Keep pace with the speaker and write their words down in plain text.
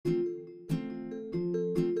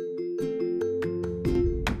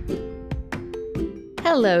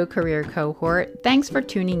Hello, career cohort. Thanks for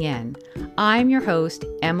tuning in. I'm your host,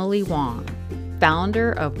 Emily Wong,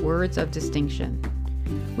 founder of Words of Distinction.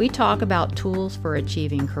 We talk about tools for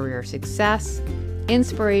achieving career success,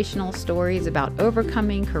 inspirational stories about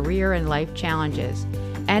overcoming career and life challenges,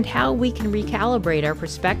 and how we can recalibrate our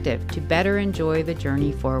perspective to better enjoy the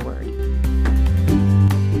journey forward.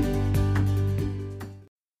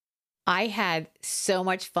 I had so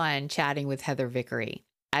much fun chatting with Heather Vickery.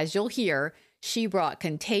 As you'll hear, she brought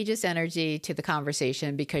contagious energy to the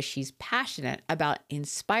conversation because she's passionate about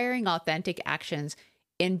inspiring authentic actions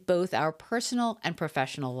in both our personal and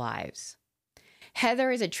professional lives.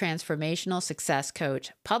 Heather is a transformational success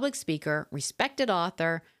coach, public speaker, respected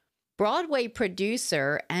author, Broadway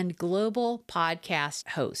producer, and global podcast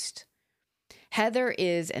host. Heather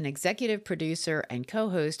is an executive producer and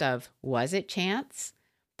co-host of Was It Chance?,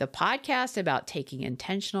 the podcast about taking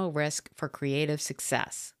intentional risk for creative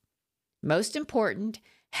success. Most important,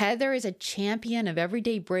 Heather is a champion of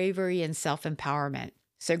everyday bravery and self-empowerment.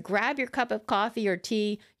 So grab your cup of coffee or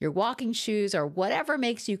tea, your walking shoes, or whatever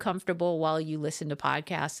makes you comfortable while you listen to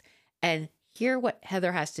podcasts and hear what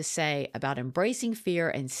Heather has to say about embracing fear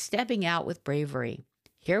and stepping out with bravery.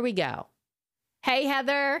 Here we go. Hey,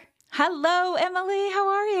 Heather. Hello, Emily. How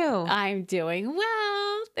are you? I'm doing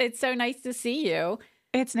well. It's so nice to see you.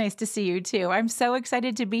 It's nice to see you too. I'm so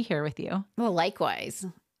excited to be here with you. Well, likewise.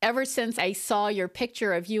 Ever since I saw your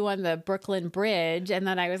picture of you on the Brooklyn Bridge, and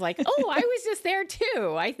then I was like, oh, I was just there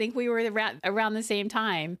too. I think we were around the same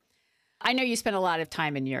time. I know you spent a lot of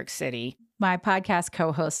time in New York City. My podcast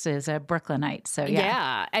co-host is a Brooklynite, so yeah.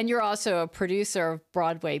 Yeah, and you're also a producer of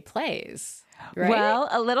Broadway plays, right? Well,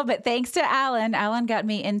 a little bit. Thanks to Alan. Alan got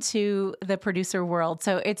me into the producer world,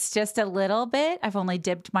 so it's just a little bit. I've only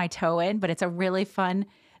dipped my toe in, but it's a really fun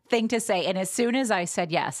thing to say. And as soon as I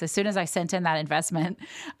said yes, as soon as I sent in that investment,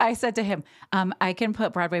 I said to him, I can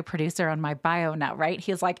put Broadway producer on my bio now, right?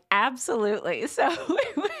 He was like, absolutely. So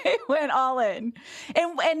we went all in.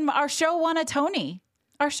 And our show won a Tony.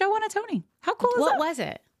 How cool is that? What was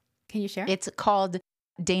it? Can you share? It's called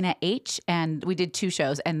Dana H. And we did 2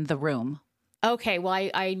 shows and The Room. Okay. Well,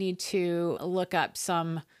 I need to look up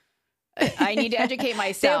some. I need to educate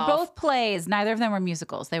myself. They're both plays. Neither of them were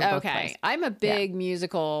musicals. They were both plays. I'm a big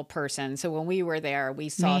musical person. So when we were there, we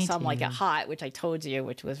saw some like a Hot, which I told you,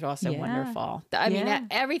 which was also wonderful. I mean,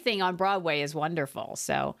 everything on Broadway is wonderful.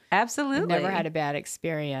 So absolutely, never had a bad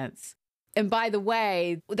experience. And by the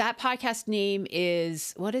way, that podcast name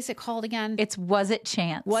is, what is it called again? It's Was It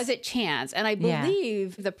Chance? Was It Chance? And I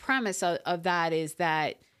believe the premise of that is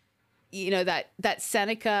that, you know, that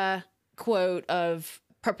Seneca quote of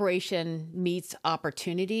preparation meets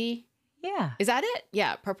opportunity. Yeah. Is that it?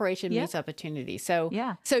 Yeah. Preparation meets opportunity. So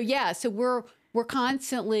we're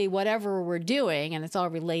constantly, whatever we're doing, and it's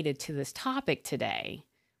all related to this topic today,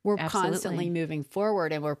 we're constantly moving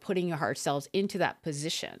forward and we're putting ourselves into that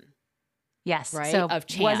position. Yes. Right. So of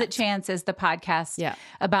chance. Was It Chance is the podcast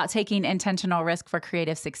about taking intentional risk for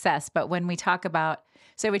creative success. But when we talk about,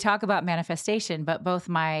 we talk about manifestation, but both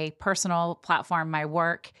my personal platform, my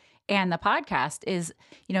work, and the podcast is,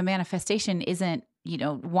 you know, manifestation isn't, you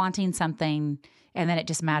know, wanting something and then it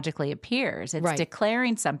just magically appears. It's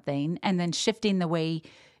declaring something and then shifting the way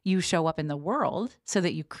you show up in the world so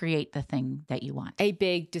that you create the thing that you want. A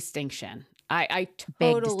big distinction. I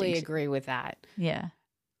totally agree with that. Yeah.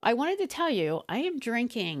 I wanted to tell you, I am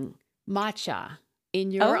drinking matcha in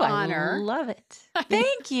your honor. I love it.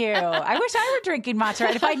 Thank you. I wish I were drinking matcha.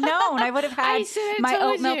 Right? If I'd known, I would have had my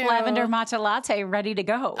oat milk lavender matcha latte ready to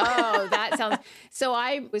go. Oh, that sounds... So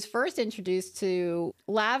I was first introduced to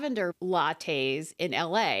lavender lattes in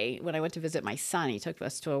LA when I went to visit my son. He took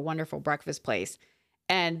us to a wonderful breakfast place.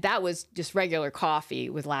 And that was just regular coffee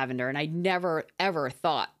with lavender. And I never, ever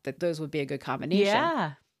thought that those would be a good combination.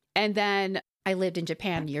 Yeah. And then I lived in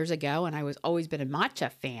Japan years ago, and I was always been a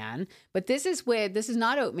matcha fan. But this is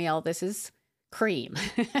not oatmeal. This is cream.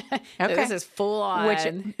 So this is full on.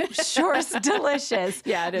 Which sure is delicious.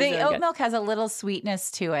 Yeah, it is. The oat milk has a little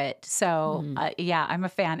sweetness to it. So I'm a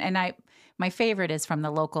fan. And my favorite is from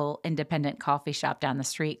the local independent coffee shop down the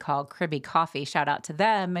street called Cribby Coffee. Shout out to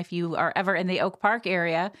them if you are ever in the Oak Park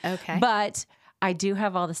area. Okay. But I do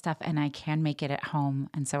have all the stuff, and I can make it at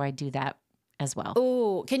home. And so I do that as well.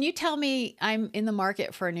 Oh, can you tell me? I'm in the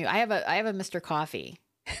market for a new. I have a Mr. Coffee.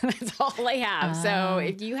 That's all I have. So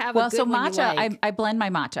if you have a good one matcha, you like. I blend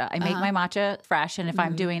my matcha. I make my matcha fresh, and if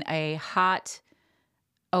I'm doing a hot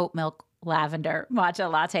oat milk lavender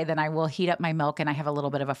matcha latte, then I will heat up my milk, and I have a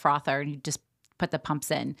little bit of a frother, and you just put the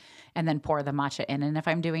pumps in, and then pour the matcha in. And if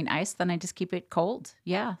I'm doing ice, then I just keep it cold.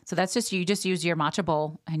 Yeah. So that's just you just use your matcha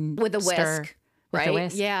bowl and with a stir whisk, with right? a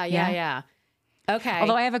whisk. Yeah. Okay.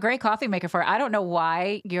 Although I have a great coffee maker for it. I don't know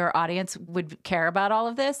why your audience would care about all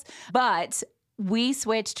of this, but we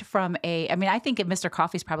switched from I think Mr.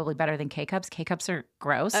 Coffee's probably better than K-Cups. K-Cups are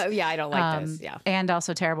gross. Oh, yeah, I don't like this. Yeah. And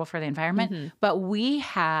also terrible for the environment. But we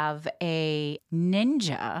have a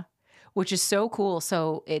Ninja, which is so cool.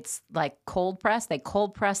 So it's like cold press. They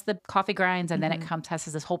cold press the coffee grinds and then it has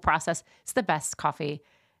this whole process. It's the best coffee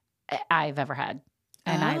I've ever had.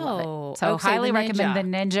 And I love it. So highly recommend the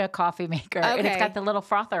Ninja coffee maker. Okay. And it's got the little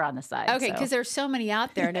frother on the side. Okay, because there's so many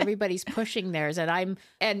out there and everybody's pushing theirs. And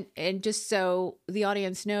and just so the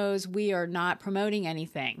audience knows, we are not promoting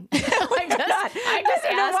anything. I'm just I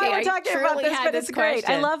don't know why we're talking about this, but it's great.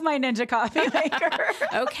 I love my Ninja coffee maker.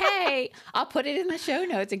 Okay, I'll put it in the show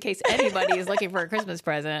notes in case anybody is looking for a Christmas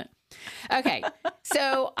present. Okay,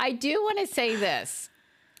 so I do want to say this.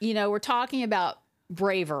 We're talking about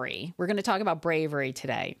bravery. We're going to talk about bravery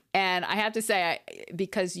today. And I have to say,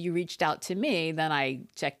 because you reached out to me, then I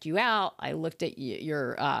checked you out. I looked at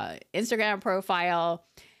your Instagram profile,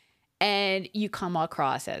 and you come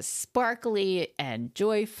across as sparkly and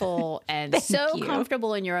joyful and so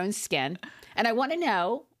comfortable in your own skin. And I want to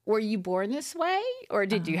know, were you born this way, or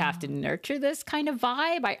did you have to nurture this kind of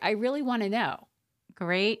vibe? I really want to know.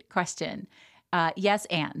 Great question. Yes,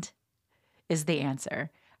 and is the answer.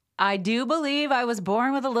 I do believe I was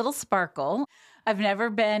born with a little sparkle. I've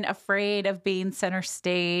never been afraid of being center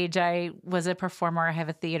stage. I was a performer. I have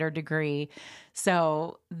a theater degree.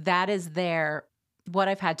 So that is there. What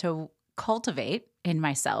I've had to cultivate in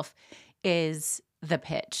myself is the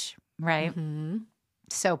pitch, right? Mm-hmm.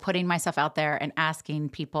 So putting myself out there and asking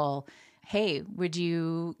people, hey, would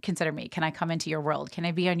you consider me? Can I come into your world? Can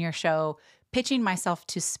I be on your show? Pitching myself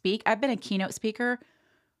to speak. I've been a keynote speaker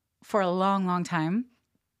for a long, long time.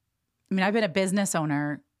 I've been a business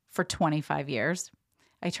owner for 25 years.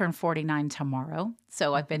 I turn 49 tomorrow.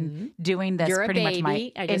 So I've been doing this pretty much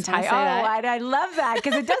my entire I love that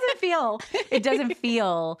because it doesn't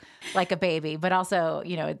feel like a baby, but also,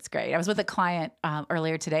 it's great. I was with a client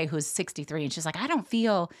earlier today who's 63 and she's like, I don't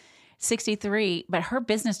feel 63, but her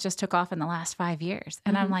business just took off in the last 5 years.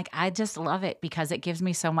 And I'm like, I just love it because it gives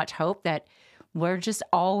me so much hope that we're just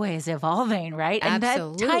always evolving, right?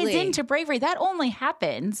 Absolutely. And that ties into bravery. That only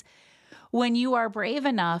happens when you are brave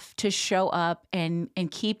enough to show up and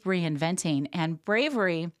keep reinventing. And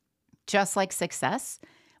bravery, just like success,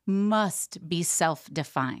 must be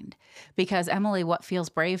self-defined. Because Emily, what feels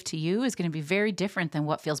brave to you is going to be very different than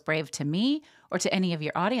what feels brave to me or to any of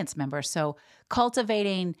your audience members. So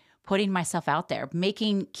cultivating, putting myself out there,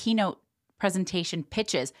 making keynote presentation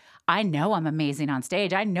pitches. I know I'm amazing on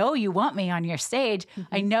stage. I know you want me on your stage.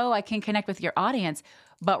 Mm-hmm. I know I can connect with your audience.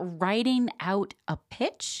 But writing out a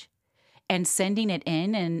pitch and sending it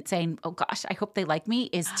in and saying, oh gosh, I hope they like me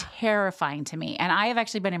is terrifying to me. And I have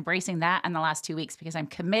actually been embracing that in the last 2 weeks because I'm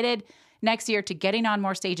committed next year to getting on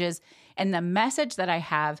more stages. And the message that I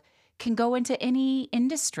have can go into any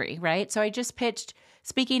industry, right? So I just pitched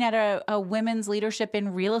speaking at a women's leadership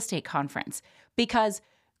in real estate conference because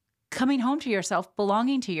coming home to yourself,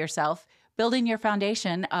 belonging to yourself, building your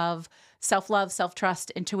foundation of self-love,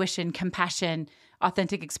 self-trust, intuition, compassion,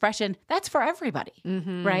 authentic expression, that's for everybody,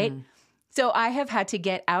 right? So I have had to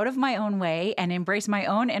get out of my own way and embrace my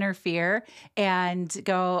own inner fear and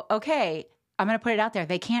go, okay, I'm going to put it out there.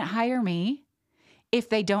 They can't hire me if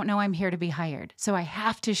they don't know I'm here to be hired. So I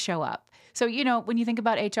have to show up. So, when you think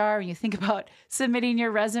about HR, when you think about submitting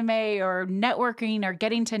your resume or networking or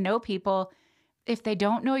getting to know people, if they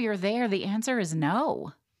don't know you're there, the answer is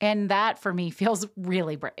no. And that for me feels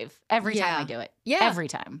really brave every time I do it. Yeah. Every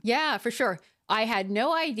time. Yeah, for sure. I had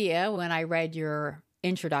no idea when I read your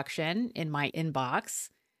introduction in my inbox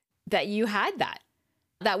that you had that.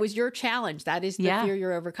 That was your challenge. That is the fear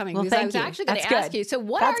you're overcoming. Well, because I was you. actually going That's to ask good. you, so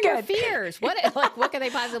what That's are your fears? What can they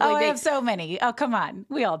possibly be? I have so many. Oh, come on.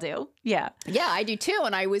 We all do. Yeah. Yeah, I do too.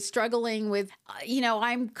 And I was struggling with,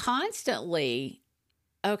 I'm constantly,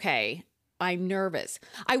 I'm nervous.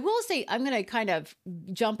 I will say, I'm going to kind of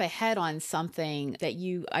jump ahead on something that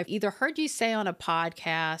I've either heard you say on a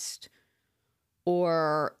podcast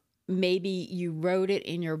or maybe you wrote it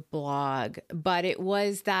in your blog, but it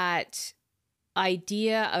was that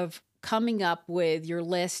idea of coming up with your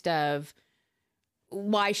list of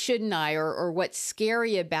why shouldn't I, or what's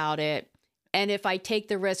scary about it. And if I take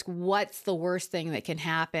the risk, what's the worst thing that can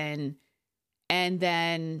happen? And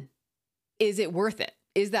then is it worth it?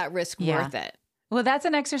 Is that risk worth it? Well, that's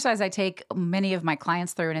an exercise I take many of my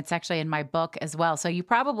clients through, and it's actually in my book as well. So you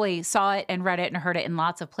probably saw it and read it and heard it in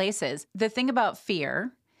lots of places. The thing about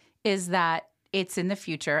fear is that it's in the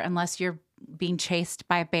future, unless you're being chased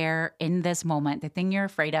by a bear in this moment. The thing you're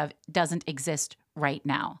afraid of doesn't exist right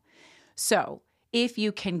now. So if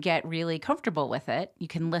you can get really comfortable with it, you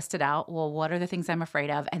can list it out. Well, what are the things I'm afraid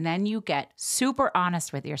of? And then you get super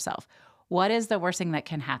honest with yourself. What is the worst thing that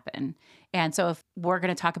can happen? And so if we're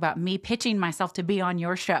going to talk about me pitching myself to be on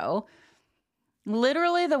your show,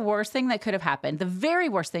 literally the worst thing that could have happened, the very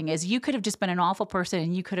worst thing is you could have just been an awful person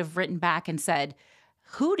and you could have written back and said,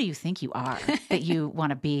 who do you think you are that you want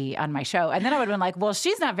to be on my show? And then I would have been like, well,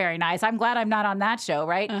 she's not very nice. I'm glad I'm not on that show,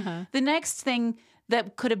 right? The next thing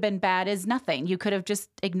that could have been bad is nothing. You could have just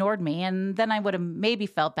ignored me, and then I would have maybe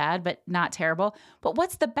felt bad, but not terrible. But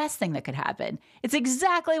what's the best thing that could happen? It's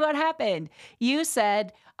exactly what happened. You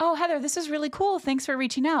said, oh, Heather, this is really cool. Thanks for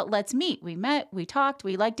reaching out. Let's meet. We met, we talked,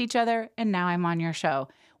 we liked each other, and now I'm on your show.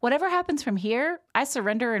 Whatever happens from here, I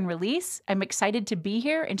surrender and release. I'm excited to be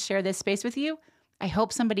here and share this space with you. I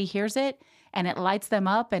hope somebody hears it and it lights them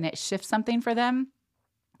up and it shifts something for them.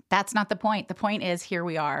 That's not the point. The point is here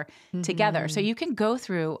we are together. So you can go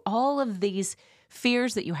through all of these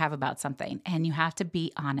fears that you have about something and you have to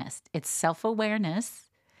be honest. It's self-awareness.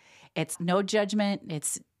 It's no judgment.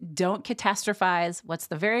 It's don't catastrophize. What's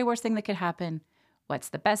the very worst thing that could happen? What's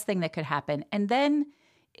the best thing that could happen? And then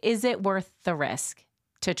is it worth the risk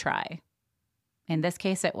to try? In this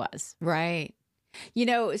case, it was. Right. You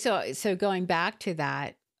know, so going back to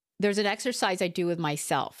that, there's an exercise I do with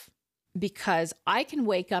myself. Because I can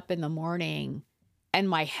wake up in the morning and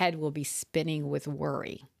my head will be spinning with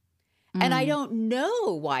worry. And I don't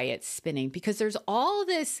know why it's spinning because there's all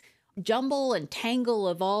this jumble and tangle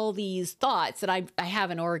of all these thoughts that I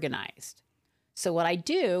haven't organized. So what I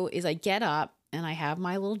do is I get up and I have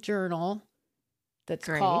my little journal that's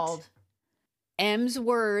called M's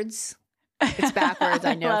Words. It's backwards,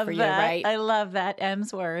 I know for you, right? I love that,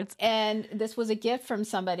 M's Words. And this was a gift from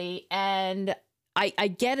somebody, and I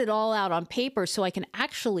get it all out on paper so I can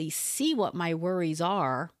actually see what my worries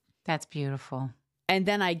are. That's beautiful. And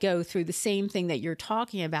then I go through the same thing that you're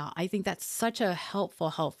talking about. I think that's such a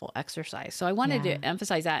helpful exercise. So I wanted to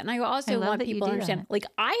emphasize that. And I also want people to understand, like,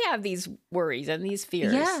 I have these worries and these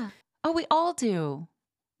fears. Yeah. Oh, we all do.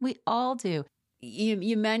 We all do.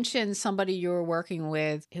 You mentioned somebody you were working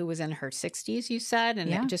with who was in her 60s, you said,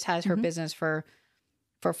 and just has her business for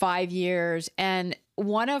 5 years. And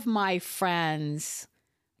one of my friends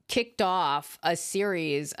kicked off a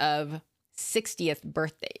series of 60th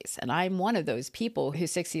birthdays. And I'm one of those people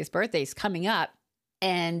whose 60th birthday is coming up.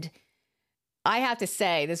 And I have to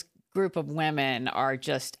say, this group of women are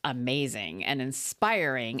just amazing and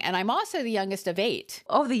inspiring. And I'm also the youngest of 8.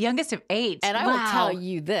 Oh, the youngest of 8. And I will tell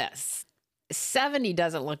you this, 70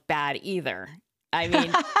 doesn't look bad either. I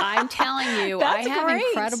mean, I'm telling you, I have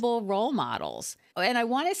incredible role models. And I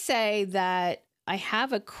want to say that I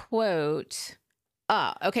have a quote.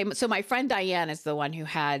 Okay. So my friend Diane is the one who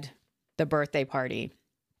had the birthday party.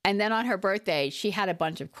 And then on her birthday, she had a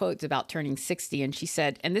bunch of quotes about turning 60. And she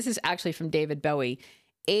said, and this is actually from David Bowie,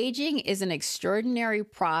 aging is an extraordinary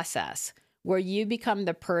process where you become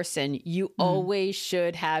the person you always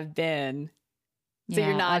should have been. So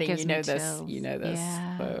you're nodding, you know this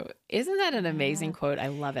quote. Isn't that an amazing quote? I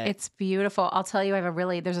love it. It's beautiful. I'll tell you,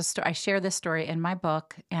 there's a story. I share this story in my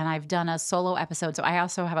book, and I've done a solo episode. So I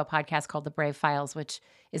also have a podcast called The Brave Files, which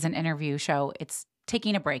is an interview show. It's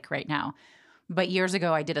taking a break right now. But years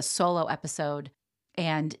ago, I did a solo episode,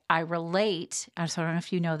 and I relate, so I don't know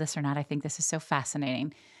if you know this or not, I think this is so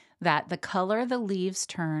fascinating, that the color the leaves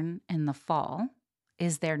turn in the fall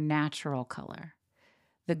is their natural color.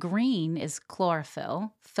 The green is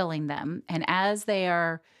chlorophyll filling them. And as they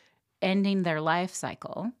are ending their life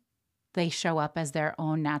cycle, they show up as their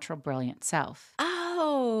own natural, brilliant self.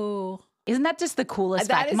 Oh. Isn't that just the coolest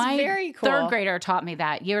fact? That is very cool. My third grader taught me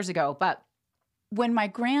that years ago. But when my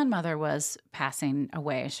grandmother was passing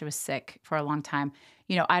away, she was sick for a long time.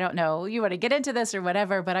 You know, I don't know, you want to get into this or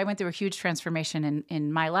whatever, but I went through a huge transformation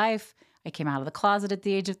in my life. I came out of the closet at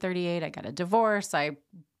the age of 38. I got a divorce. I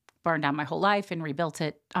burned down my whole life and rebuilt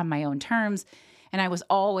it on my own terms. And I was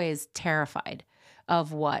always terrified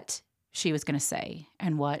of what she was going to say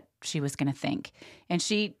and what she was going to think. And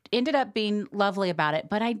she ended up being lovely about it,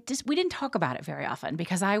 but we didn't talk about it very often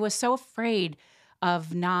because I was so afraid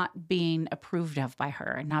of not being approved of by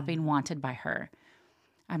her and not being wanted by her.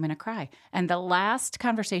 I'm going to cry. And the last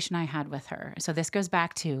conversation I had with her, so this goes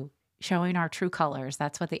back to showing our true colors.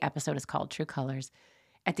 That's what the episode is called, True Colors.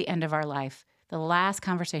 At the end of our life, the last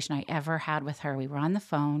conversation I ever had with her, we were on the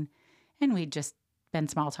phone and we'd just been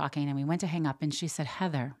small talking and we went to hang up and she said,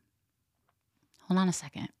 Heather, hold on a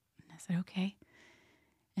second. And I said, okay.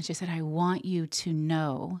 And she said, I want you to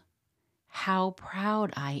know how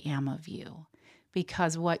proud I am of you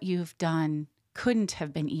because what you've done couldn't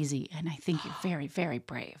have been easy. And I think you're very, very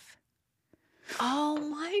brave. Oh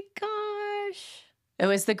my gosh. It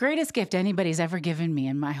was the greatest gift anybody's ever given me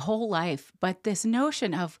in my whole life. But this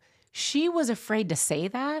notion of she was afraid to say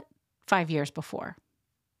that 5 years before.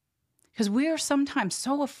 Because we are sometimes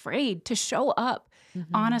so afraid to show up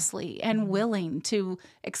honestly and willing to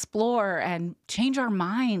explore and change our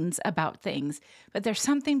minds about things. But there's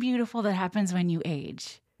something beautiful that happens when you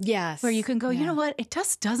age. Yes. Where you can go, you know what? It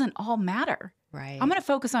just doesn't all matter. Right. I'm going to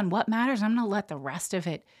focus on what matters. I'm going to let the rest of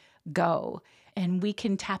it go. And we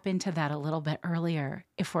can tap into that a little bit earlier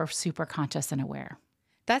if we're super conscious and aware.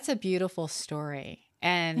 That's a beautiful story.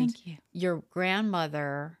 And Thank you. Your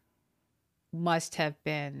grandmother must have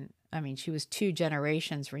been, I mean, she was 2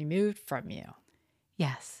 generations removed from you.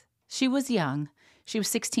 Yes. She was young. She was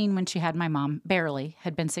 16 when she had my mom, barely,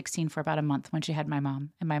 had been 16 for about a month when she had my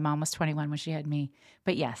mom. And my mom was 21 when she had me.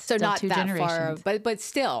 But yes, So still not 2 that generations. far, but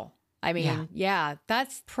still, I mean, yeah,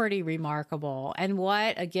 that's pretty remarkable. And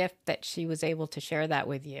what a gift that she was able to share that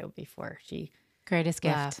with you before she Greatest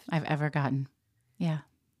gift left. I've ever gotten. Yeah.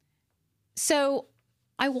 So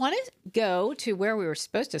I want to go to where we were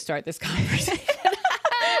supposed to start this conversation.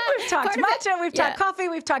 We've talked matcha, we've talked coffee,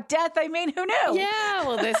 we've talked death. I mean, who knew? Yeah,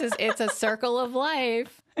 well, it's a circle of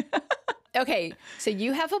life. Okay, so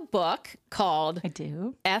you have a book called I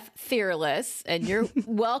do. F Fearless, and you're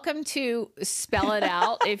welcome to spell it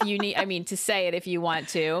out if you need, I mean, to say it if you want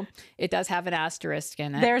to. It does have an asterisk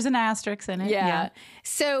in it. There's an asterisk in it. Yeah.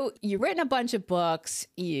 So you've written a bunch of books.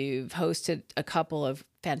 You've hosted a couple of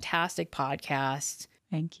fantastic podcasts.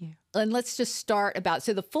 Thank you. And let's just start about,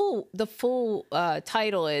 so the full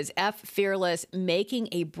title is F Fearless, Making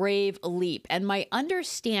a Brave Leap. And my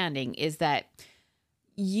understanding is that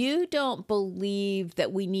you don't believe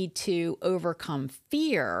that we need to overcome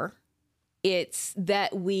fear. It's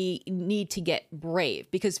that we need to get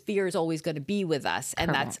brave because fear is always going to be with us,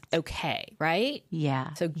 and that's okay, right?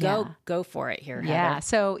 Yeah. So go for it here, Yeah. Heather.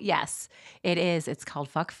 So yes, it is. It's called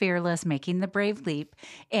Fuck Fearless, Making the Brave Leap.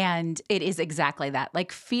 And it is exactly that.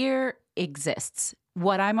 Like fear exists.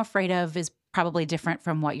 What I'm afraid of is probably different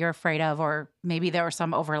from what you're afraid of, or maybe there are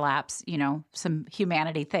some overlaps, you know, some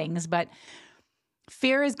humanity things, but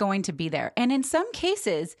fear is going to be there. And in some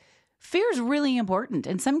cases, fear is really important.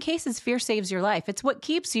 In some cases, fear saves your life. It's what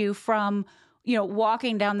keeps you from, you know,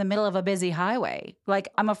 walking down the middle of a busy highway. Like,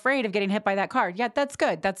 I'm afraid of getting hit by that car. Yeah, that's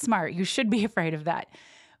good. That's smart. You should be afraid of that.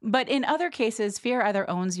 But in other cases, fear either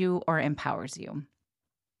owns you or empowers you.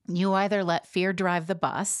 You either let fear drive the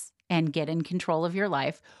bus and get in control of your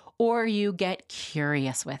life, or you get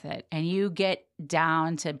curious with it and you get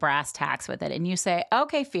down to brass tacks with it. And you say,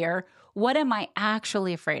 okay, fear, what am I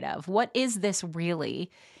actually afraid of? What is this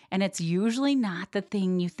really? And it's usually not the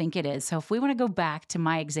thing you think it is. So if we want to go back to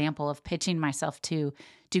my example of pitching myself to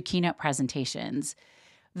do keynote presentations,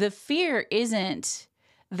 the fear isn't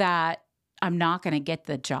that I'm not going to get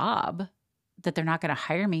the job, that they're not going to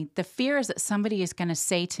hire me. The fear is that somebody is going to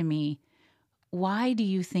say to me, why do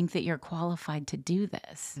you think that you're qualified to do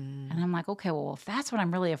this? And I'm like, okay, well, if that's what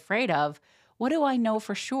I'm really afraid of, what do I know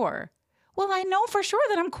for sure? Well, I know for sure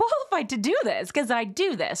that I'm qualified to do this because I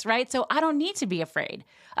do this, right? So I don't need to be afraid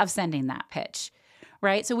of sending that pitch,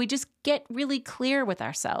 right? So we just get really clear with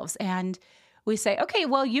ourselves and we say, okay,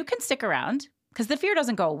 well, you can stick around because the fear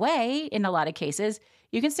doesn't go away in a lot of cases.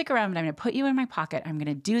 You can stick around, but I'm going to put you in my pocket. I'm going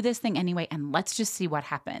to do this thing anyway, and let's just see what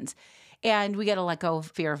happens. And we got to let go of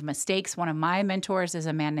fear of mistakes. One of my mentors is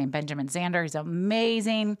a man named Benjamin Zander. He's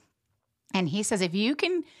amazing. And he says, if you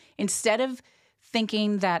can, instead of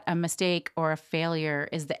thinking that a mistake or a failure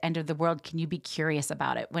is the end of the world, can you be curious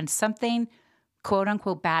about it? When something quote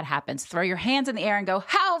unquote bad happens, throw your hands in the air and go,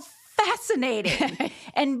 how fascinating,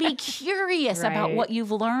 and be curious about what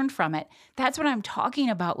you've learned from it. That's what I'm talking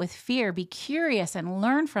about with fear. Be curious and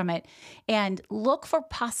learn from it and look for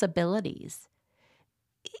possibilities.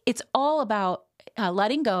 It's all about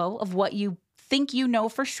letting go of what you think you know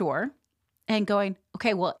for sure and going,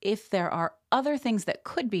 okay, well, if there are other things that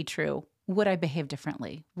could be true, would I behave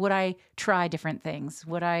differently? Would I try different things?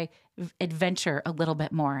 Would I adventure a little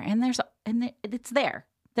bit more? And it's there.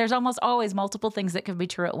 There's almost always multiple things that could be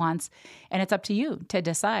true at once. And it's up to you to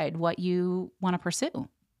decide what you want to pursue.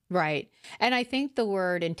 Right. And I think the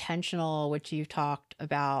word intentional, which you've talked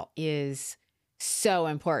about, is so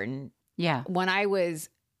important. Yeah. When I was,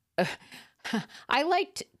 I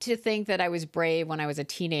liked to think that I was brave when I was a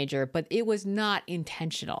teenager, but it was not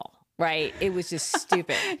intentional. Right. It was just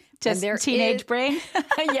stupid. Just teenage brain.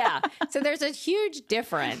 Yeah. So there's a huge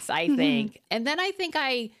difference, I think. And then I think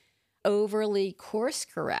I overly course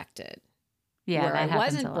corrected. Yeah. Where I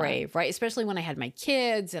wasn't brave, right? Especially when I had my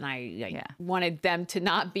kids and I wanted them to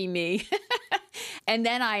not be me. And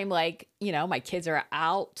then I'm like, you know, my kids are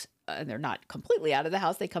out they're not completely out of the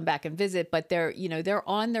house. They come back and visit, but they're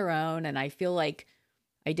on their own. And I feel like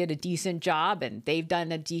I did a decent job and they've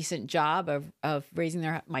done a decent job of raising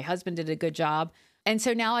my husband did a good job. And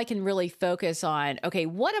so now I can really focus on, okay,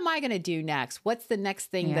 what am I going to do next? What's the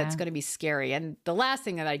next thing that's going to be scary? And the last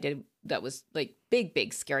thing that I did that was like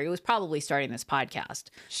big scary was probably starting this podcast.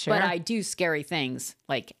 Sure. But I do scary things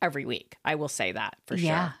like every week. I will say that for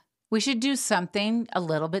sure. We should do something a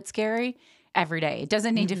little bit scary every day. It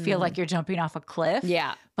doesn't need to feel like you're jumping off a cliff.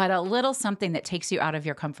 Yeah. But a little something that takes you out of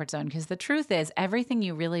your comfort zone. Because the truth is, everything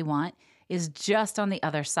you really want is just on the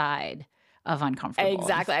other side of uncomfortable.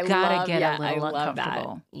 Exactly. I gotta love, get yeah, a little I love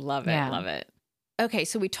uncomfortable. That. Love it. Love it. Okay.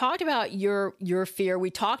 So we talked about your fear. We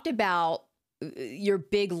talked about your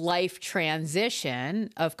big life transition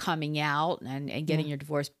of coming out and getting your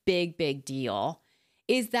divorce. Big deal.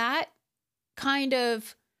 Is that kind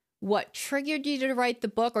of what triggered you to write the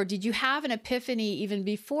book? Or did you have an epiphany even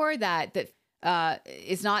before that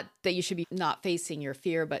is not that you should be not facing your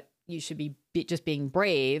fear, but you should be just being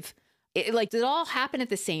brave? Did it all happen at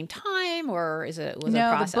the same time, or was it a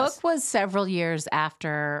process? The book was several years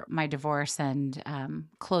after my divorce and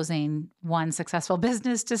closing one successful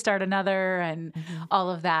business to start another and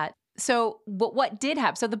all of that. So what did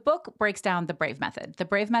happen? So the book breaks down the BRAVE method. The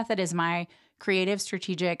BRAVE method is my creative,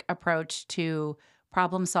 strategic approach to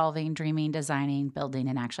problem solving, dreaming, designing, building,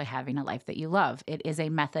 and actually having a life that you love. It is a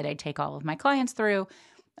method I take all of my clients through,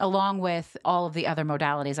 along with all of the other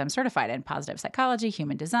modalities I'm certified in: positive psychology,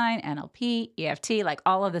 human design, NLP, EFT, like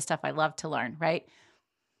all of the stuff I love to learn, right?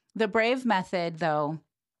 The BRAVE method, though,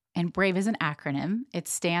 and BRAVE is an acronym. It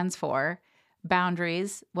stands for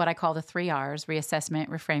boundaries, what I call the 3 R's: reassessment,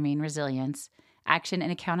 reframing, resilience, action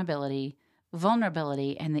and accountability,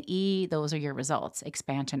 vulnerability, and the E, those are your results: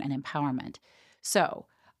 expansion and empowerment. So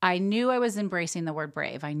I knew I was embracing the word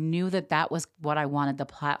brave. I knew that was what I wanted the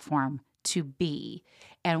platform to be.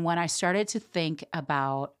 And when I started to think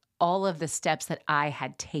about all of the steps that I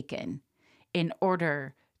had taken in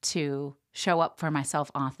order to show up for myself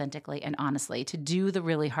authentically and honestly, to do the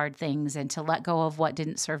really hard things and to let go of what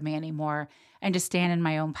didn't serve me anymore and to stand in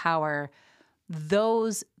my own power,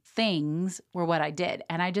 those things were what I did.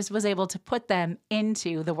 And I just was able to put them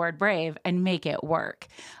into the word brave and make it work.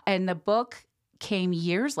 And the book came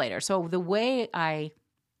years later. So the way I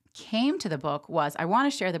came to the book was, I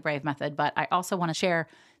want to share the BRAVE method, but I also want to share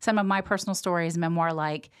some of my personal stories,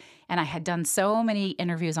 memoir-like. And I had done so many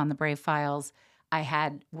interviews on the BRAVE Files. I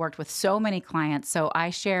had worked with so many clients. So I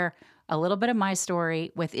share a little bit of my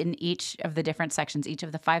story within each of the different sections, each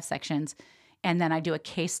of the 5 sections. And then I do a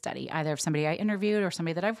case study, either of somebody I interviewed or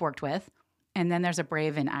somebody that I've worked with. And then there's a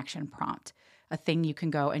BRAVE in action prompt, a thing you can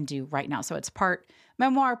go and do right now. So it's part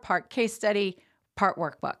memoir, part case study, part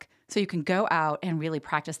workbook. So you can go out and really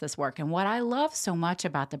practice this work. And what I love so much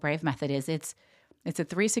about the BRAVE method is it's a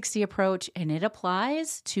 360 approach, and it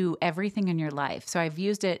applies to everything in your life. So I've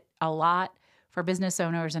used it a lot for business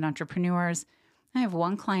owners and entrepreneurs. I have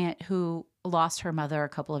one client who lost her mother a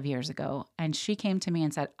couple of years ago, and she came to me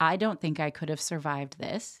and said, I don't think I could have survived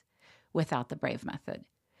this without the BRAVE method,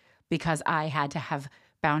 because I had to have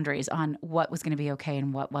boundaries on what was going to be okay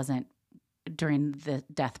and what wasn't during the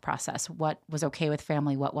death process, what was okay with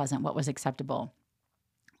family, what wasn't, what was acceptable.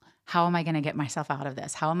 How am I going to get myself out of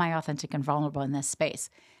this? How am I authentic and vulnerable in this space?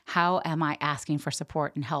 How am I asking for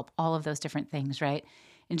support and help? All of those different things, right?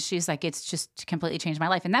 And she's like, it's just completely changed my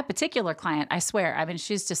life. And that particular client, I swear, I mean,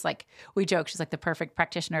 she's just like, we joke, she's like the perfect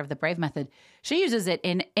practitioner of the BRAVE method. She uses it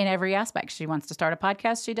in every aspect. She wants to start a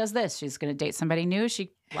podcast, she does this. She's going to date somebody new,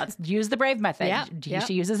 let's use the BRAVE method.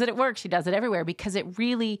 She uses it at work. She does it everywhere because it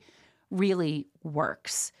really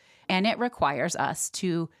works. And it requires us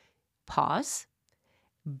to pause,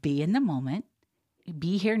 be in the moment,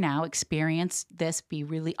 be here now, experience this, be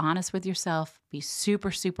really honest with yourself, be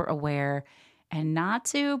super, super aware, and not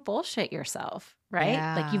to bullshit yourself, right?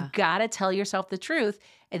 Yeah. Like you've got to tell yourself the truth,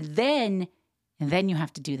 and then you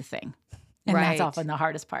have to do the thing. And that's often the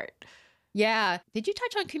hardest part. Yeah. Did you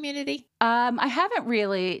touch on community? I haven't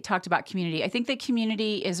really talked about community. I think that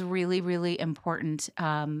community is really, really important.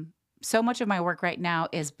 So much of my work right now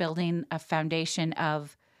is building a foundation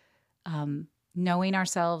of knowing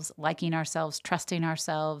ourselves, liking ourselves, trusting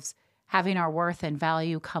ourselves, having our worth and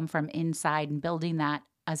value come from inside, and building that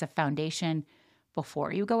as a foundation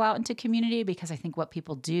before you go out into community. Because I think what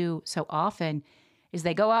people do so often is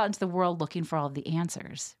they go out into the world looking for all of the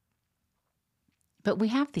answers. But we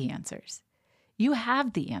have the answers. You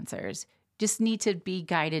have the answers. Just need to be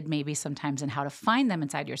guided maybe sometimes in how to find them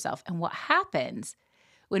inside yourself. And what happens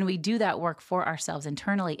when we do that work for ourselves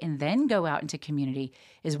internally and then go out into community,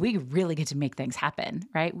 is we really get to make things happen,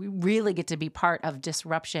 right? We really get to be part of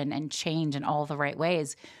disruption and change in all the right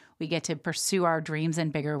ways. We get to pursue our dreams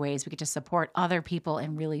in bigger ways. We get to support other people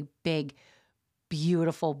in really big,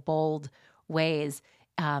 beautiful, bold ways.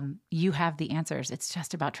 You have the answers. It's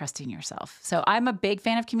just about trusting yourself. So I'm a big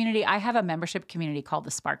fan of community. I have a membership community called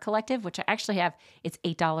the Spark Collective, which I actually have. It's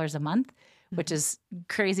 $8 a month, which is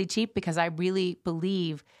crazy cheap because I really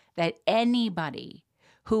believe that anybody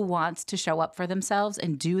who wants to show up for themselves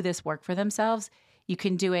and do this work for themselves, you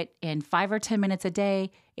can do it in 5 or 10 minutes a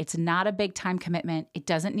day. It's not a big time commitment. It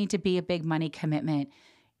doesn't need to be a big money commitment.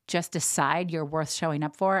 Just decide you're worth showing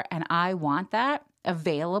up for. And I want that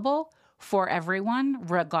available for everyone,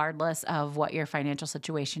 regardless of what your financial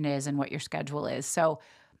situation is and what your schedule is. So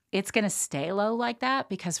it's going to stay low like that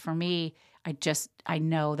because for me, I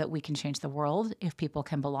know that we can change the world if people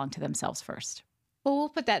can belong to themselves first. Well, we'll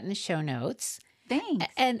put that in the show notes. Thanks.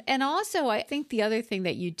 And also, I think the other thing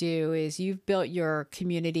that you do is you've built your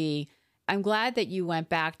community. I'm glad that you went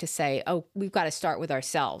back to say, oh, we've got to start with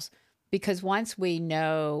ourselves. Because once we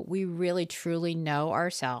really truly know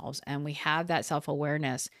ourselves and we have that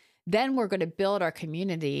self-awareness, then we're going to build our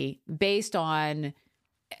community based on,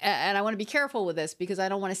 and I want to be careful with this because I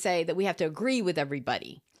don't want to say that we have to agree with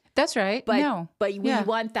everybody. That's right. But we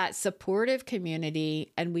want that supportive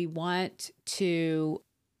community and we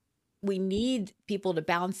need people to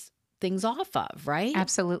bounce things off of, right?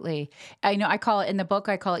 Absolutely. I call it in the book,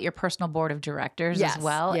 I call it your personal board of directors as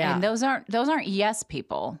well. Yeah. And those aren't yes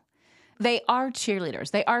people. They are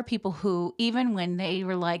cheerleaders. They are people who, even when they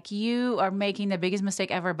were like, you are making the biggest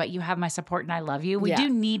mistake ever, but you have my support and I love you. We do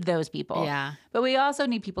need those people. Yeah. But we also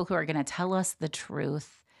need people who are going to tell us the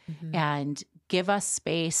truth and give us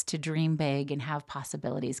space to dream big and have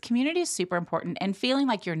possibilities. Community is super important. And feeling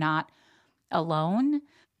like you're not alone,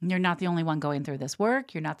 you're not the only one going through this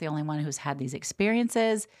work. You're not the only one who's had these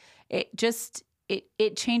experiences. It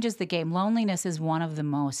changes the game. Loneliness is one of the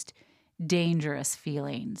most dangerous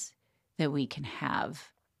feelings that we can have.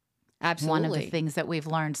 Absolutely. One of the things that we've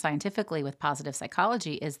learned scientifically with positive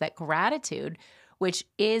psychology is that gratitude, which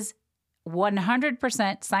is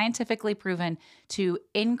 100% scientifically proven to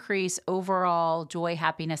increase overall joy,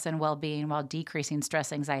 happiness, and well-being while decreasing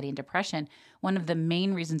stress, anxiety, and depression. One of the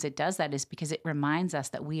main reasons it does that is because it reminds us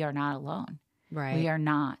that we are not alone. Right. We are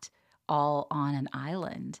not all on an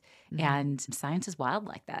island. And science is wild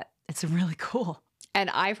like that. It's really cool. And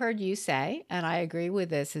I've heard you say, and I agree with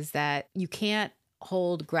this, is that you can't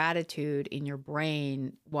hold gratitude in your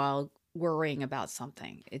brain while worrying about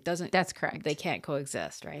something. It doesn't. That's correct. They can't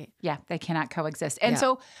coexist, right? Yeah, they cannot coexist. And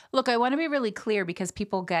so, look, I want to be really clear because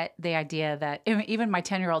people get the idea that even my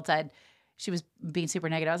 10-year-old said, she was being super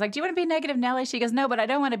negative. I was like, do you want to be negative, Nellie? She goes, no, but I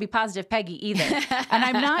don't want to be positive, Peggy, either. And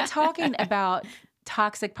I'm not talking about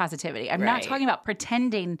toxic positivity. I'm not talking about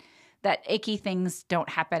pretending that icky things don't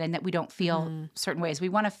happen and that we don't feel certain ways. We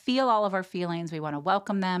want to feel all of our feelings. We want to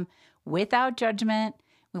welcome them without judgment.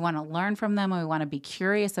 We want to learn from them. And we want to be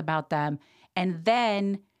curious about them. And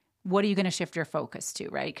then what are you going to shift your focus to,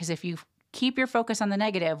 right? Because if you keep your focus on the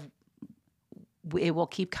negative, it will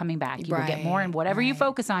keep coming back. You will get more, and whatever you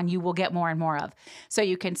focus on, you will get more and more of. So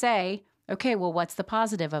you can say, okay, well, what's the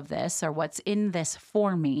positive of this, or what's in this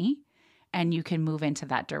for me? And you can move into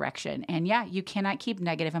that direction. And yeah, you cannot keep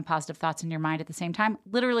negative and positive thoughts in your mind at the same time.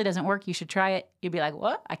 Literally doesn't work. You should try it. You'll be like,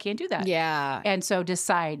 what? I can't do that. Yeah. And so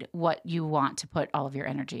decide what you want to put all of your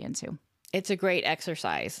energy into. It's a great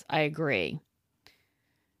exercise. I agree.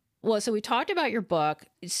 Well, so we talked about your book.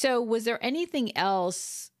 So was there anything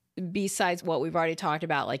else besides what we've already talked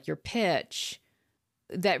about, like your pitch,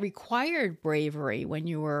 that required bravery when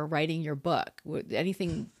you were writing your book?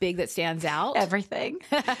 Anything big that stands out? Everything.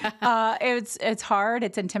 It's hard.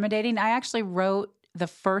 It's intimidating. I actually wrote the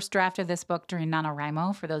first draft of this book during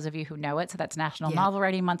NaNoWriMo, for those of you who know it. So that's National Novel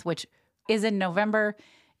Writing Month, which is in November.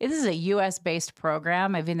 This is a US-based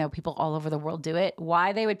program, even though people all over the world do it.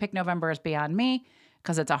 Why they would pick November is beyond me,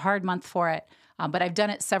 because it's a hard month for it. But I've done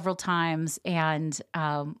it several times. And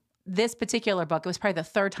this particular book, it was probably the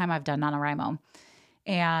third time I've done NaNoWriMo.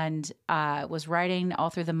 And was writing all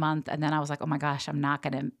through the month, and then I was like, "Oh my gosh, I'm not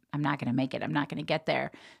gonna make it. I'm not gonna get there."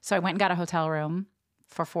 So I went and got a hotel room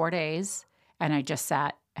for 4 days, and I just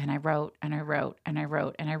sat and I wrote and I wrote and I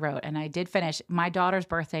wrote and I wrote, and I did finish. My daughter's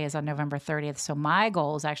birthday is on November 30th, so my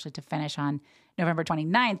goal is actually to finish on November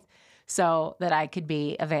 29th, so that I could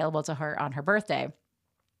be available to her on her birthday.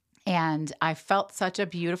 And I felt such a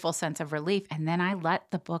beautiful sense of relief, and then I let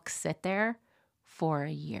the book sit there for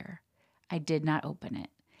a year. I did not open it.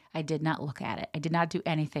 I did not look at it. I did not do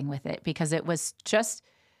anything with it because it was just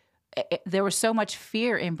there was so much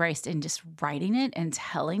fear embraced in just writing it and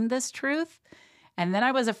telling this truth. And then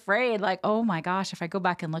I was afraid, like, oh my gosh, if I go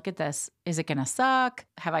back and look at this, is it going to suck?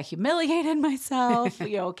 Have I humiliated myself?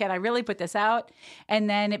 Can I really put this out? And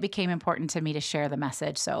then it became important to me to share the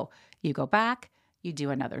message. So you go back, you do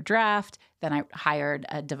another draft. Then I hired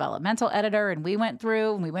a developmental editor, and we went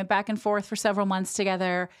through and we went back and forth for several months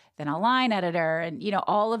together, then a line editor, and,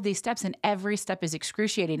 all of these steps, and every step is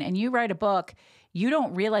excruciating. And you write a book, you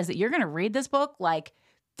don't realize that you're going to read this book like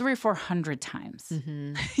 300 or 400 times.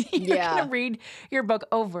 Mm-hmm. You're going to read your book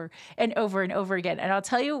over and over and over again. And I'll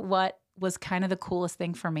tell you what was kind of the coolest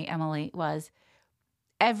thing for me, Emily, was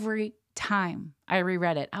every time I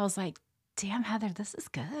reread it, I was like, damn, Heather, this is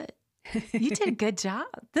good. You did a good job.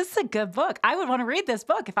 This is a good book. I would want to read this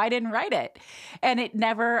book if I didn't write it. And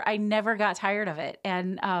I never got tired of it.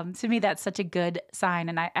 And to me, that's such a good sign.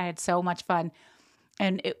 And I had so much fun.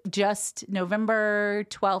 And just November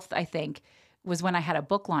 12th, I think, was when I had a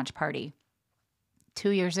book launch party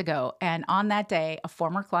 2 years ago. And on that day, a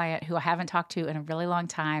former client who I haven't talked to in a really long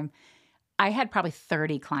time, I had probably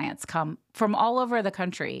 30 clients come from all over the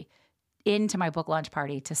country into my book launch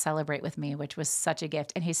party to celebrate with me, which was such a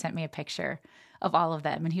gift. And he sent me a picture of all of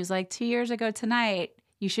them. And he was like, 2 years ago tonight,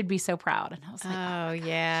 you should be so proud. And I was like, oh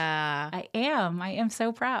yeah. I am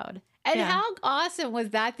so proud. And Yeah. how awesome was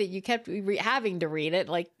that you kept having to read it?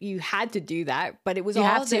 Like you had to do that, but it was You all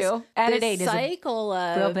have to. Editing this is a cycle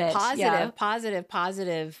real of bitch.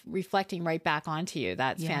 positive, reflecting right back onto you.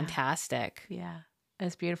 That's Yeah. fantastic. Yeah,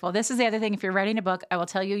 it's beautiful. This is the other thing. If you're writing a book, I will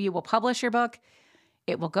tell you, you will publish your book.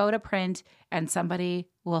 It will go to print and somebody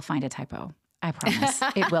will find a typo. I promise.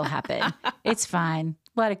 It will happen. It's fine.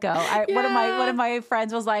 Let it go. One of my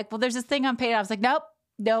friends was like, well, there's this thing on page. I was like, nope.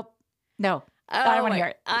 I don't want to hear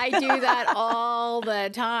it. I do that all the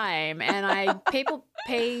time. And people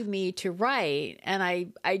pay me to write, and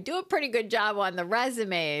I do a pretty good job on the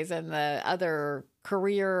resumes and the other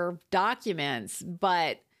career documents.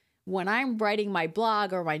 But when I'm writing my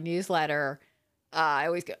blog or my newsletter, I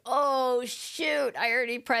always go, oh, shoot, I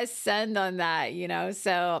already pressed send on that,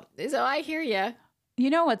 So I hear you. You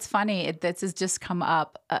know what's funny? This has just come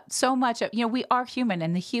up so much. We are human,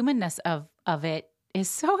 and the humanness of it is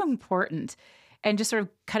so important. And just sort of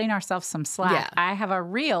cutting ourselves some slack. Yeah. I have a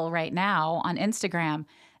reel right now on Instagram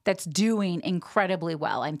that's doing incredibly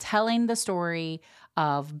well. I'm telling the story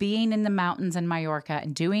of being in the mountains in Mallorca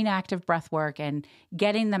and doing active breath work and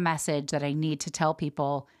getting the message that I need to tell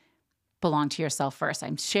people, belong to yourself first.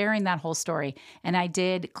 I'm sharing that whole story. And I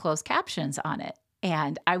did closed captions on it.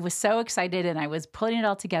 And I was so excited, and I was putting it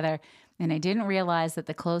all together. And I didn't realize that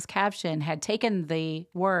the closed caption had taken the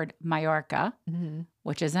word Mallorca,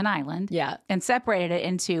 which is an island, and separated it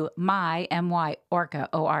into my, Orca,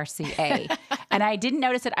 O-R-C-A. And I didn't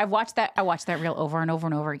notice it. I watched that reel over and over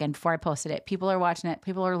and over again before I posted it. People are watching it.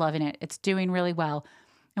 People are loving it. It's doing really well.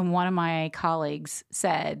 And one of my colleagues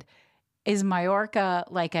said, is Mallorca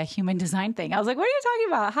like a human design thing? I was like, what are you talking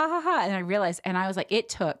about? Ha, ha, ha. And I realized, and I was like, it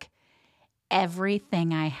took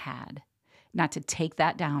everything I had not to take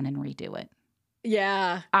that down and redo it.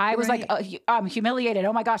 Yeah. I was like, oh, I'm humiliated.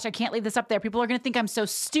 Oh my gosh, I can't leave this up there. People are going to think I'm so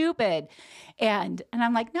stupid. And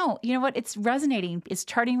I'm like, no, you know what? It's resonating. It's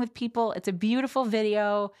charting with people. It's a beautiful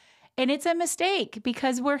video. And it's a mistake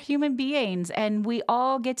because we're human beings and we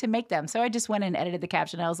all get to make them. So I just went and edited the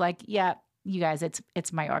caption. I was like, yeah, you guys,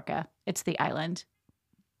 it's Mallorca. It's the island.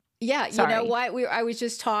 Yeah, Sorry. You know what? I was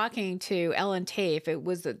just talking to Ellen Tafe. It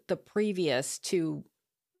was the previous to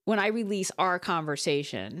when I release our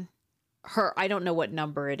conversation. I don't know what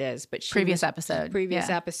number it is, but Previous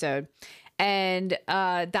episode. And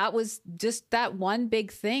that was just that one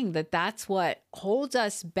big thing that's what holds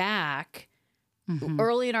us back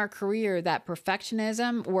early in our career. That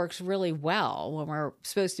perfectionism works really well when we're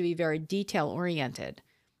supposed to be very detail oriented.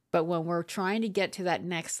 But when we're trying to get to that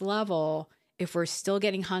next level, if we're still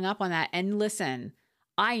getting hung up on that, and listen,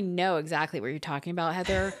 I know exactly what you're talking about,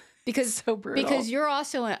 Heather, because so brutal. Because you're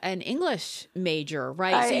also an English major,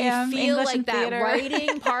 right? I so you am. feel English like and that theater.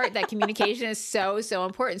 writing part, that communication is so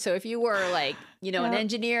important. So if you were like, an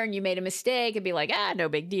engineer and you made a mistake, it'd be like, no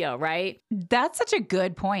big deal, right? That's such a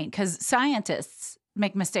good point because scientists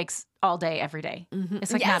make mistakes all day, every day.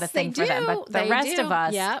 It's like not a thing for them. But the rest of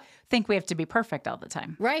us think we have to be perfect all the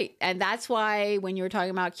time. Right. And that's why when you were talking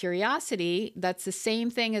about curiosity, that's the same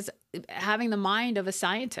thing as having the mind of a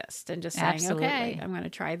scientist and just saying, okay, I'm going to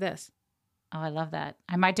try this. Oh, I love that.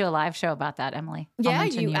 I might do a live show about that, Emily. Yeah,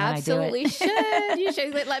 you absolutely should. You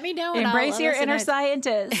should let me know. Embrace your inner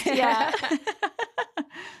scientist. Yeah.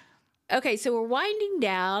 Okay, so we're winding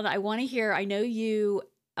down. I want to hear, I know you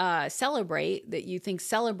celebrate, that you think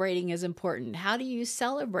celebrating is important. How do you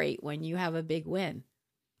celebrate when you have a big win?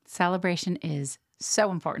 Celebration is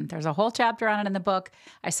so important. There's a whole chapter on it in the book.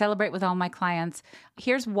 I celebrate with all my clients.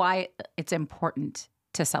 Here's why it's important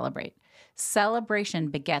to celebrate. Celebration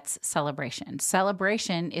begets celebration.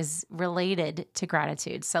 Celebration is related to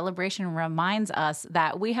gratitude. Celebration reminds us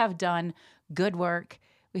that we have done good work,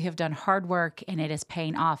 we have done hard work, and it is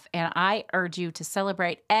paying off. And I urge you to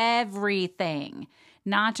celebrate everything,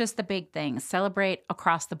 not just the big things. Celebrate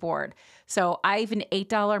across the board. So I have an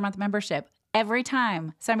 $8 a month membership. Every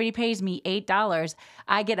time somebody pays me $8,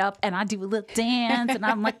 I get up and I do a little dance and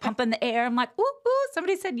I'm like pumping the air. I'm like, ooh, ooh,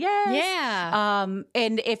 somebody said yes. Yeah.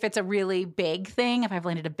 And if it's a really big thing, if I've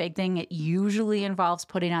landed a big thing, it usually involves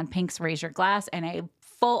putting on Pink's Raise Your Glass and a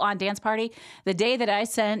full-on dance party. The day that I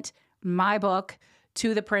sent my book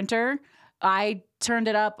to the printer, I turned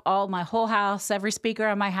it up, my whole house, every speaker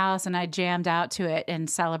on my house, and I jammed out to it and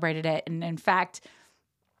celebrated it. And in fact,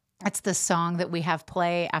 it's the song that we have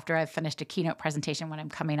play after I've finished a keynote presentation when I'm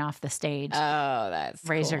coming off the stage. Oh, that's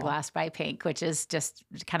Raise cool. Your Glass by Pink, which is just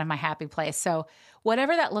kind of my happy place. So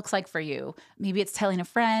whatever that looks like for you, maybe it's telling a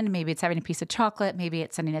friend, maybe it's having a piece of chocolate, maybe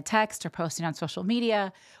it's sending a text or posting on social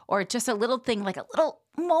media, or just a little thing, like a little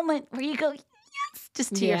moment where you go, yes,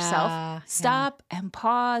 just to yourself. Stop and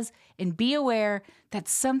pause and be aware that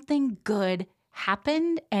something good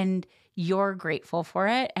happened and you're grateful for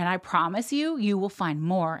it. And I promise you, you will find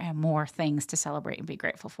more and more things to celebrate and be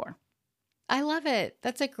grateful for. I love it.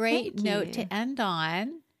 That's a great Thank note you. to end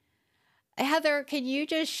on. Heather, can you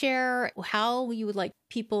just share how you would like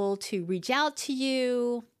people to reach out to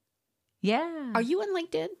you? Yeah. Are you on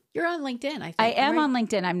LinkedIn? You're on LinkedIn, I think. I am right? on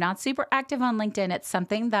LinkedIn. I'm not super active on LinkedIn. It's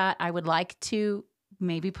something that I would like to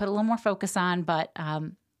maybe put a little more focus on, but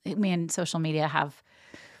me and social media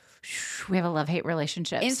we have a love-hate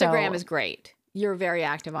relationship. Instagram is great. You're very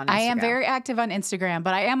active on Instagram. I am very active on Instagram,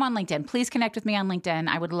 but I am on LinkedIn. Please connect with me on LinkedIn.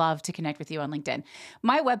 I would love to connect with you on LinkedIn.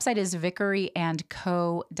 My website is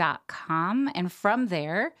vickeryandco.com. And from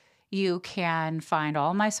there, you can find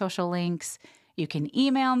all my social links. You can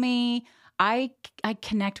email me. I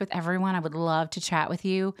connect with everyone. I would love to chat with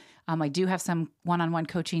you. I do have some one-on-one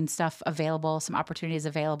coaching stuff available, some opportunities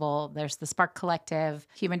available. There's the Spark Collective,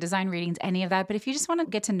 Human Design Readings, any of that. But if you just want to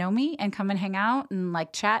get to know me and come and hang out and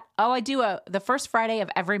like chat, I do the first Friday of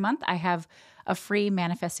every month, I have a free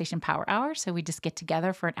Manifestation Power Hour. So we just get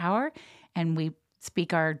together for an hour and we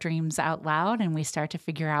speak our dreams out loud and we start to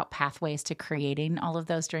figure out pathways to creating all of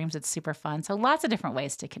those dreams. It's super fun. So lots of different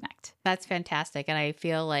ways to connect. That's fantastic. And I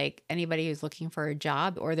feel like anybody who's looking for a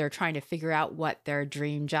job or they're trying to figure out what their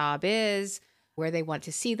dream job is, where they want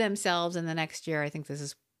to see themselves in the next year, I think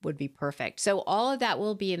would be perfect. So all of that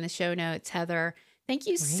will be in the show notes. Heather, thank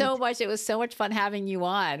you so much. It was so much fun having you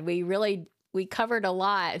on. We covered a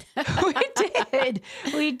lot.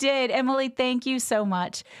 We did. Emily, thank you so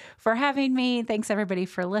much for having me. Thanks everybody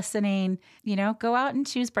for listening. Go out and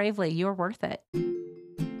choose bravely. You're worth it.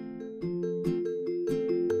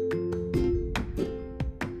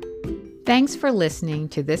 Thanks for listening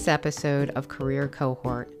to this episode of Career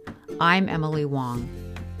Cohort. I'm Emily Wong.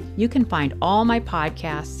 You can find all my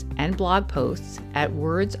podcasts and blog posts at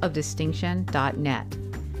wordsofdistinction.net.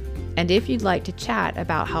 And if you'd like to chat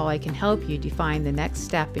about how I can help you define the next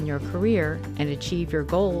step in your career and achieve your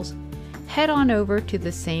goals, head on over to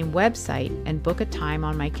the same website and book a time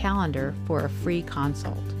on my calendar for a free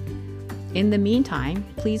consult. In the meantime,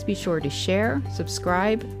 please be sure to share,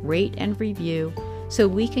 subscribe, rate, and review so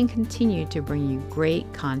we can continue to bring you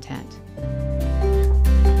great content.